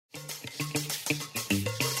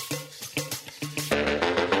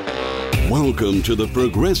Welcome to the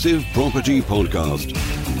Progressive Property Podcast,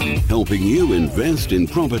 helping you invest in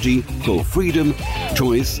property for freedom,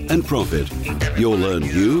 choice and profit. You'll learn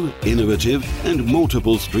new, innovative and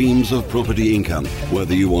multiple streams of property income,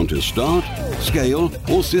 whether you want to start, scale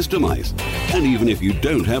or systemize, and even if you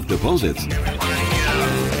don't have deposits.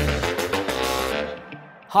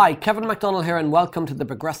 Hi, Kevin McDonald here and welcome to the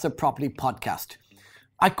Progressive Property Podcast.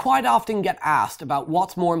 I quite often get asked about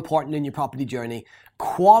what's more important in your property journey,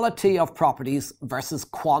 quality of properties versus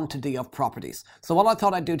quantity of properties. So what I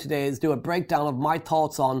thought I'd do today is do a breakdown of my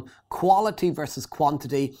thoughts on quality versus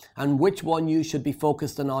quantity and which one you should be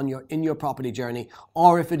focused on in your property journey,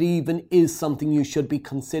 or if it even is something you should be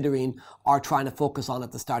considering or trying to focus on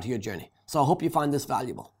at the start of your journey. So I hope you find this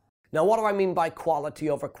valuable. Now, what do I mean by quality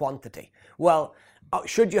over quantity? Well,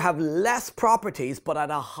 should you have less properties but at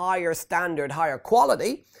a higher standard, higher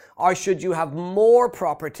quality, or should you have more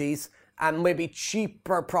properties and maybe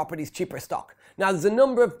cheaper properties, cheaper stock? Now, there's a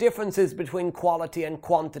number of differences between quality and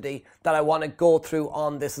quantity that I want to go through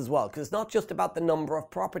on this as well, because it's not just about the number of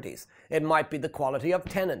properties. It might be the quality of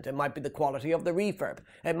tenant, it might be the quality of the refurb,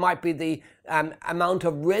 it might be the amount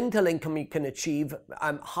of rental income you can achieve,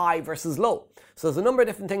 high versus low. So there's a number of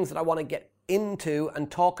different things that I want to get into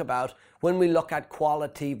and talk about when we look at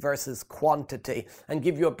quality versus quantity and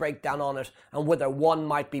give you a breakdown on it and whether one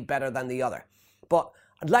might be better than the other. But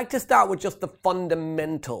I'd like to start with just the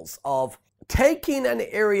fundamentals of taking an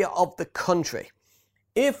area of the country.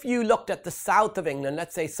 If you looked at the south of England,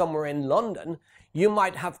 let's say somewhere in London, you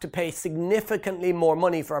might have to pay significantly more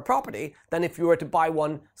money for a property than if you were to buy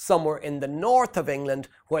one somewhere in the north of England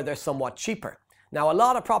where they're somewhat cheaper. Now, a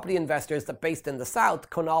lot of property investors that are based in the south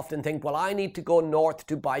can often think, well, I need to go north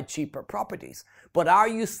to buy cheaper properties. But are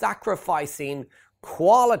you sacrificing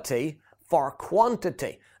quality for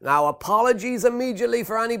quantity? Now, apologies immediately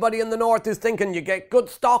for anybody in the north who's thinking you get good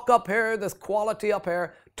stock up here, there's quality up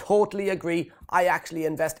here. Totally agree. I actually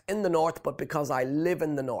invest in the north, but because I live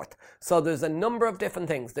in the north. So there's a number of different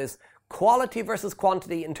things. There's quality versus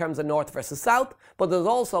quantity in terms of north versus south, but there's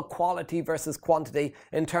also quality versus quantity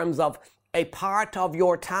in terms of a part of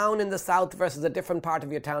your town in the south versus a different part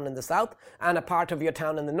of your town in the south, and a part of your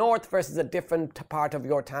town in the north versus a different part of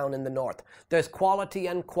your town in the north. There's quality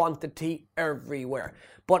and quantity everywhere.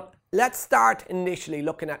 But let's start initially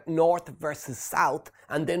looking at north versus south,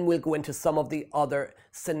 and then we'll go into some of the other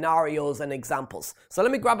scenarios and examples. So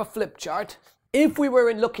let me grab a flip chart. If we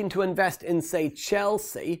were looking to invest in, say,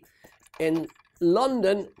 Chelsea, in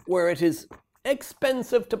London, where it is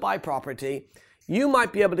expensive to buy property, you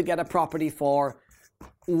might be able to get a property for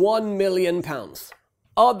 £1 million.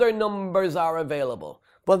 Other numbers are available.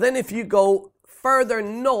 But then if you go further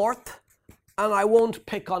north, and I won't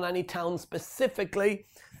pick on any town specifically,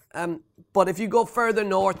 but if you go further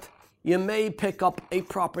north, you may pick up a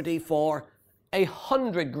property for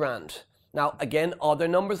 100 grand. Now, again, other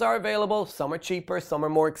numbers are available. Some are cheaper, some are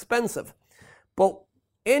more expensive. But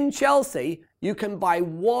in Chelsea, you can buy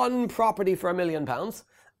one property for £1 million.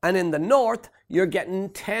 And in the north, you're getting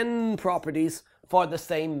 10 properties for the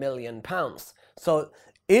same £1 million. So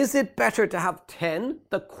is it better to have 10,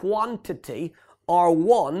 the quantity, or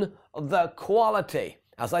 1, the quality?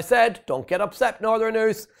 As I said, don't get upset,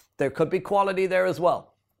 Northerners. There could be quality there as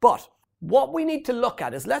well. But what we need to look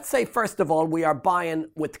at is, let's say, first of all, we are buying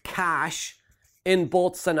with cash in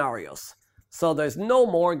both scenarios. So there's no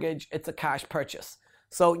mortgage, it's a cash purchase.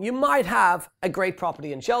 So you might have a great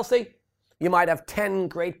property in Chelsea. You might have 10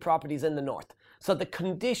 great properties in the north. So the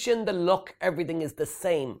condition, the look, everything is the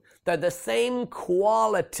same. They're the same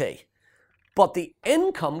quality, but the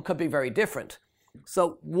income could be very different.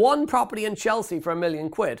 So one property in Chelsea for £1 million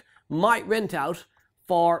might rent out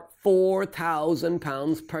for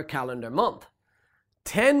 £4,000 per calendar month.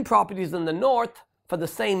 10 properties in the north for the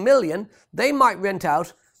same million, they might rent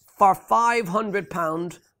out for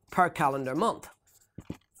 £500 per calendar month.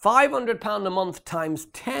 £500 a month times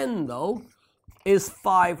 10, though, is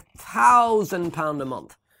 £5,000 a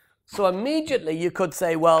month. So immediately you could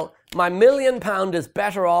say, well, my £1 million is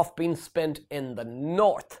better off being spent in the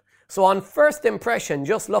north. So on first impression,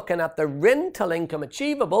 just looking at the rental income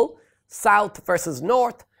achievable, south versus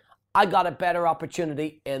north, I got a better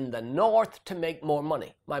opportunity in the north to make more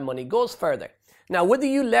money. My money goes further. Now, whether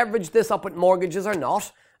you leverage this up with mortgages or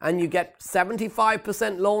not, and you get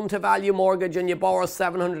 75% loan to value mortgage and you borrow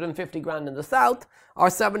 750 grand in the south, or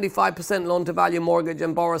 75% loan to value mortgage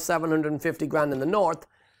and borrow 750 grand in the north,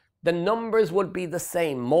 the numbers would be the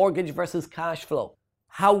same, mortgage versus cash flow.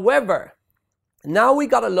 However, now we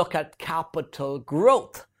got to look at capital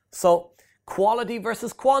growth. So quality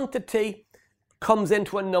versus quantity comes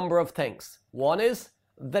into a number of things. One is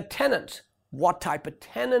the tenant. what type of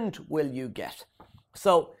tenant will you get?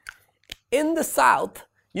 So in the south,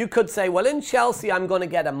 you could say, well, in Chelsea, I'm going to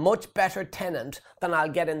get a much better tenant than I'll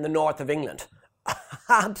get in the north of England.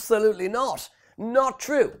 Absolutely not. Not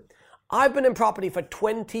true. I've been in property for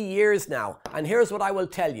 20 years now, and here's what I will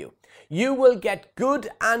tell you. You will get good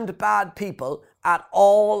and bad people at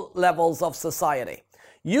all levels of society.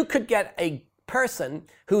 You could get a person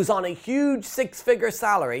who's on a huge six-figure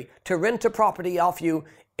salary to rent a property off you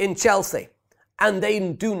in Chelsea, and they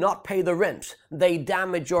do not pay the rent. They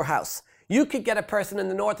damage your house. You could get a person in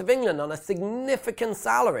the north of England on a significant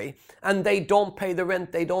salary, and they don't pay the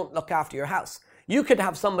rent. They don't look after your house. You could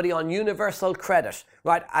have somebody on universal credit,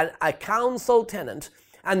 right? A council tenant,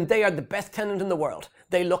 and they are the best tenant in the world.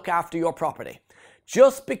 They look after your property.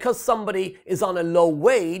 Just because somebody is on a low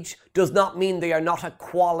wage does not mean they are not a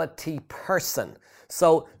quality person.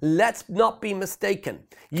 So let's not be mistaken.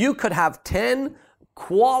 You could have 10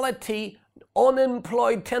 quality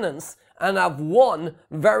unemployed tenants and have one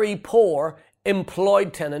very poor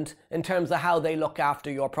employed tenant in terms of how they look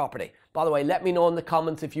after your property. By the way, let me know in the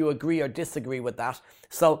comments if you agree or disagree with that.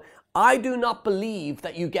 So I do not believe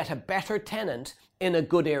that you get a better tenant in a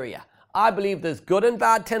good area. I believe there's good and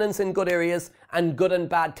bad tenants in good areas and good and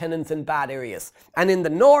bad tenants in bad areas. And in the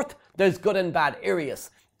north, there's good and bad areas.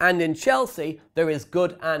 And in Chelsea, there is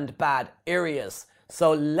good and bad areas.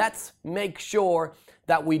 So let's make sure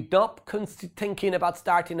that we stop thinking about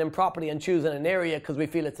starting in property and choosing an area because we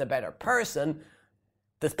feel it's a better person.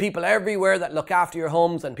 There's people everywhere that look after your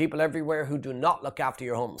homes and people everywhere who do not look after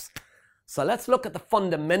your homes. So let's look at the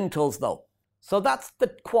fundamentals though. So that's the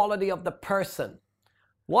quality of the person.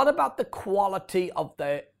 What about the quality of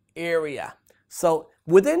the area? So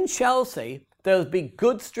within Chelsea, there'll be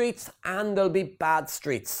good streets and there'll be bad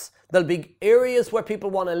streets. There'll be areas where people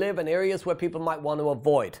want to live and areas where people might want to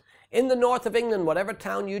avoid. In the north of England, whatever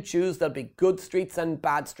town you choose, there'll be good streets and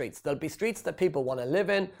bad streets. There'll be streets that people want to live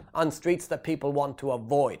in and streets that people want to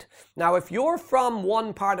avoid. Now, if you're from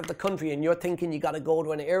one part of the country and you're thinking you got to go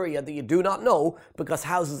to an area that you do not know because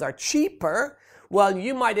houses are cheaper, well,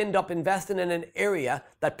 you might end up investing in an area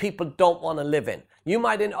that people don't want to live in. You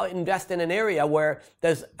might invest in an area where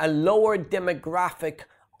there's a lower demographic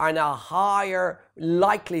and a higher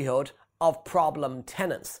likelihood of problem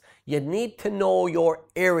tenants. You need to know your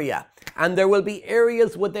area, and there will be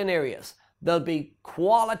areas within areas. There'll be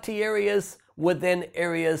quality areas within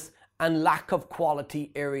areas and lack of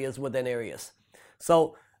quality areas within areas.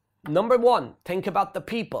 So number one, think about the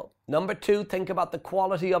people. Number two, think about the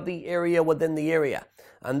quality of the area within the area.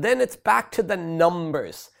 And then it's back to the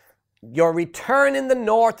numbers. Your return in the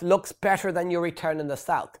north looks better than your return in the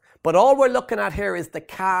south. But all we're looking at here is the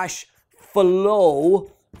cash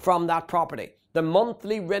flow from that property. The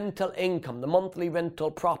monthly rental income, the monthly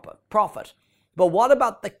rental profit. But what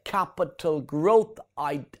about the capital growth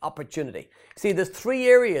opportunity? See, there's three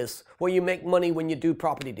areas where you make money when you do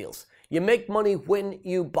property deals. You make money when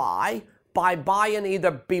you buy, by buying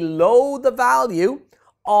either below the value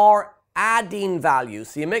or adding value.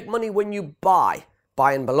 So you make money when you buy,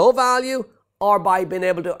 buying below value or by being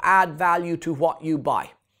able to add value to what you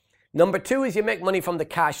buy. Number two is you make money from the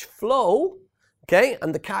cash flow, okay?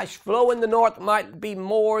 And the cash flow in the north might be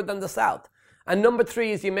more than the south. And number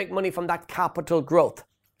three is you make money from that capital growth.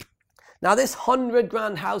 Now this 100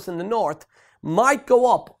 grand house in the north might go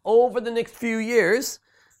up over the next few years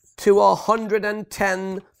to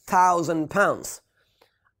 £110,000.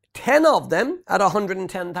 10 of them at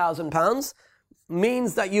 £110,000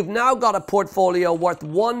 means that you've now got a portfolio worth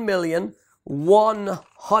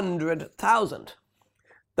 £1,100,000.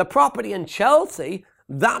 The property in Chelsea,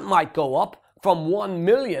 that might go up from 1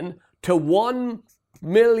 million to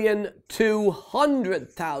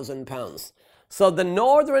 £1,200,000. So the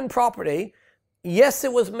northern property, yes,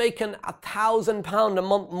 it was making £1,000 a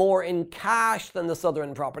month more in cash than the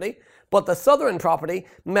southern property, but the southern property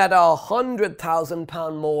made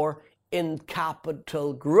 £100,000 more in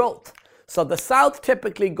capital growth. So the south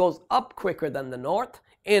typically goes up quicker than the north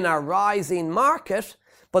in a rising market,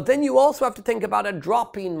 but then you also have to think about a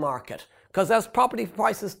dropping market, because as property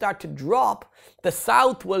prices start to drop, the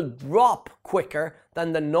south will drop quicker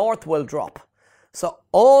than the north will drop. So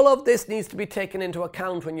all of this needs to be taken into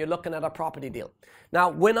account when you're looking at a property deal. Now,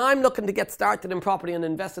 when I'm looking to get started in property and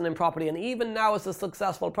investing in property, and even now as a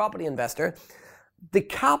successful property investor, the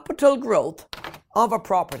capital growth of a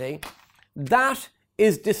property, that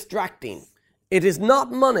is distracting. It is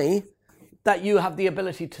not money that you have the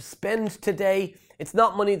ability to spend today. It's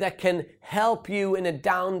not money that can help you in a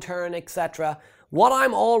downturn, etc. What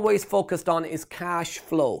I'm always focused on is cash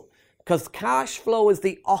flow, because cash flow is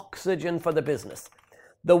the oxygen for the business.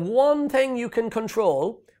 The one thing you can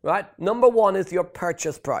control right? Number one is your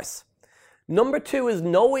purchase price. Number two is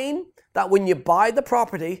knowing that when you buy the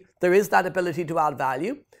property, there is that ability to add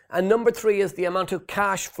value. And number three is the amount of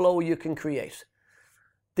cash flow you can create.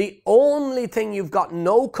 The only thing you've got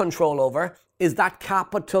no control over is that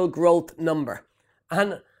capital growth number.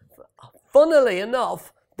 And funnily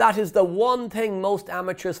enough, that is the one thing most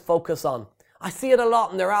amateurs focus on. I see it a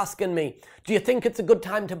lot and they're asking me, do you think it's a good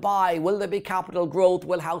time to buy? Will there be capital growth?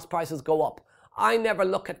 Will house prices go up? I never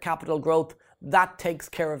look at capital growth. That takes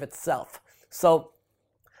care of itself. So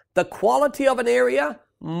the quality of an area,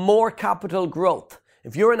 more capital growth.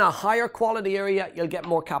 If you're in a higher quality area, you'll get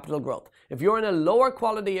more capital growth. If you're in a lower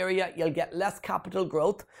quality area, you'll get less capital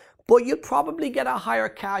growth, but you'll probably get a higher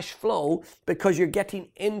cash flow because you're getting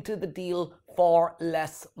into the deal for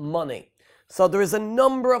less money. So there is a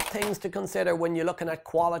number of things to consider when you're looking at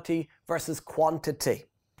quality versus quantity.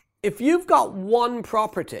 If you've got one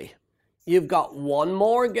property, you've got one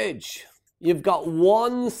mortgage, you've got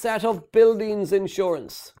one set of buildings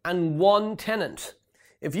insurance and one tenant.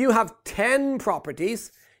 If you have 10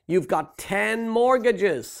 properties, you've got 10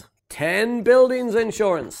 mortgages, 10 buildings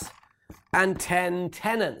insurance, and 10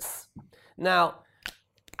 tenants. Now,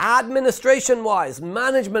 administration-wise,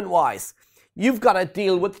 management-wise, you've got to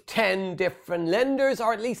deal with 10 different lenders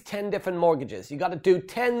or at least 10 different mortgages. You've got to do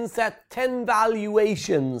 10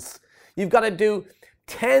 valuations. You've got to do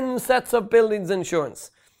 10 sets of buildings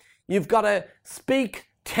insurance. You've got to speak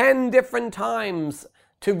 10 different times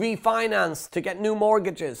to refinance, to get new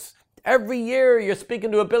mortgages. Every year you're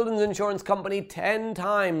speaking to a buildings insurance company 10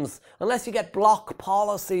 times, unless you get block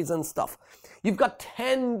policies and stuff. You've got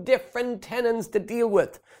 10 different tenants to deal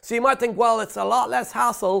with. So you might think, well, it's a lot less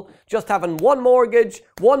hassle just having one mortgage,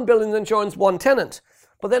 one buildings insurance, one tenant.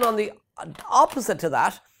 But then on the opposite to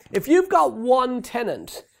that, if you've got one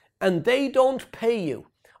tenant and they don't pay you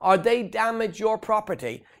or they damage your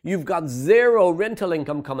property, you've got zero rental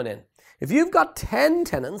income coming in. If you've got 10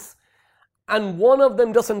 tenants and one of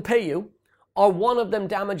them doesn't pay you or one of them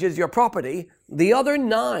damages your property, the other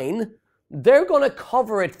 9, they're going to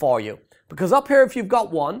cover it for you. Because up here, if you've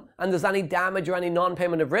got one and there's any damage or any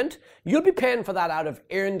non-payment of rent, you'll be paying for that out of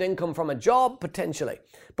earned income from a job, potentially.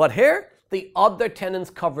 But here, the other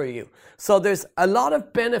tenants cover you. So there's a lot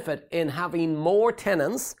of benefit in having more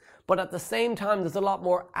tenants, but at the same time, there's a lot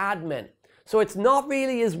more admin. So it's not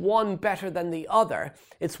really is one better than the other.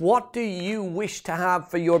 It's what do you wish to have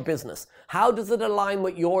for your business? How does it align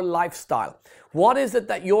with your lifestyle? What is it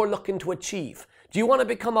that you're looking to achieve? Do you want to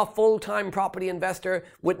become a full-time property investor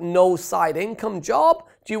with no side income job?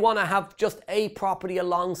 Do you want to have just a property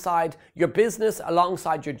alongside your business,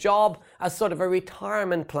 alongside your job, as sort of a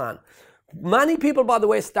retirement plan? Many people, by the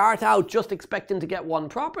way, start out just expecting to get one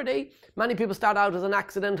property. Many people start out as an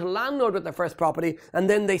accidental landlord with their first property, and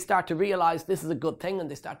then they start to realize this is a good thing and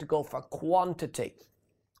they start to go for quantity.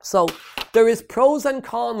 So there is pros and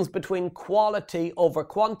cons between quality over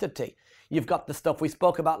quantity. You've got the stuff we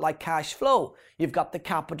spoke about like cash flow. You've got the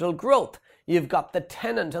capital growth. You've got the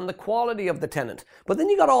tenant and the quality of the tenant. But then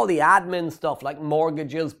you got all the admin stuff like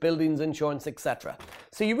mortgages, buildings, insurance, etc.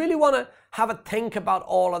 So you really want to have a think about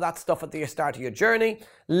all of that stuff at the start of your journey.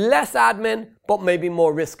 Less admin, but maybe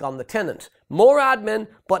more risk on the tenant. More admin,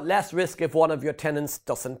 but less risk if one of your tenants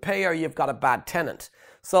doesn't pay or you've got a bad tenant.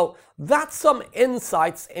 So that's some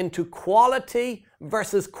insights into quality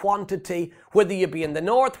versus quantity, whether you be in the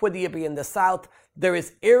north, whether you be in the south. There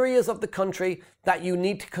is areas of the country that you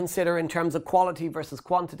need to consider in terms of quality versus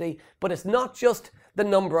quantity, but it's not just the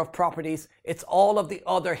number of properties, it's all of the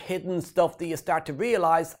other hidden stuff that you start to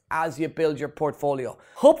realize as you build your portfolio.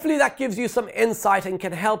 Hopefully that gives you some insight and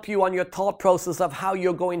can help you on your thought process of how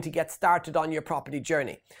you're going to get started on your property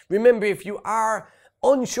journey. Remember, if you are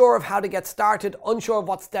unsure of how to get started, unsure of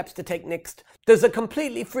what steps to take next, there's a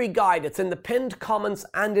completely free guide. It's in the pinned comments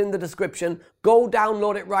and in the description. Go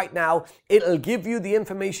download it right now. It'll give you the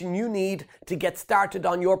information you need to get started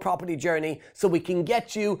on your property journey so we can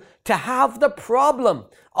get you to have the problem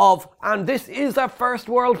of, and this is a first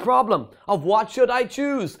world problem, of what should I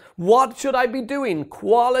choose? What should I be doing?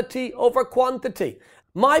 Quality over quantity.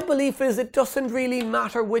 My belief is it doesn't really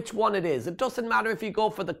matter which one it is. It doesn't matter if you go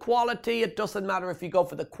for the quality. It doesn't matter if you go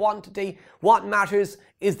for the quantity. What matters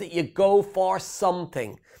is that you go for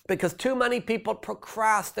something, because too many people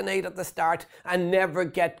procrastinate at the start and never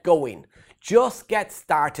get going. Just get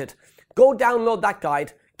started. Go download that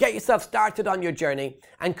guide, get yourself started on your journey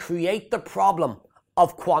and create the problem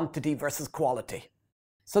of quantity versus quality.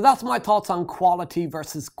 So that's my thoughts on quality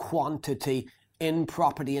versus quantity in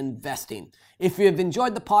property investing. If you've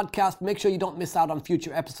enjoyed the podcast, make sure you don't miss out on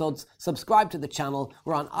future episodes. Subscribe to the channel.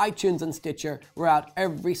 We're on iTunes and Stitcher. We're out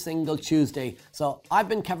every single Tuesday. So I've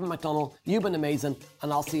been Kevin McDonald. You've been amazing,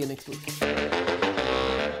 and I'll see you next week.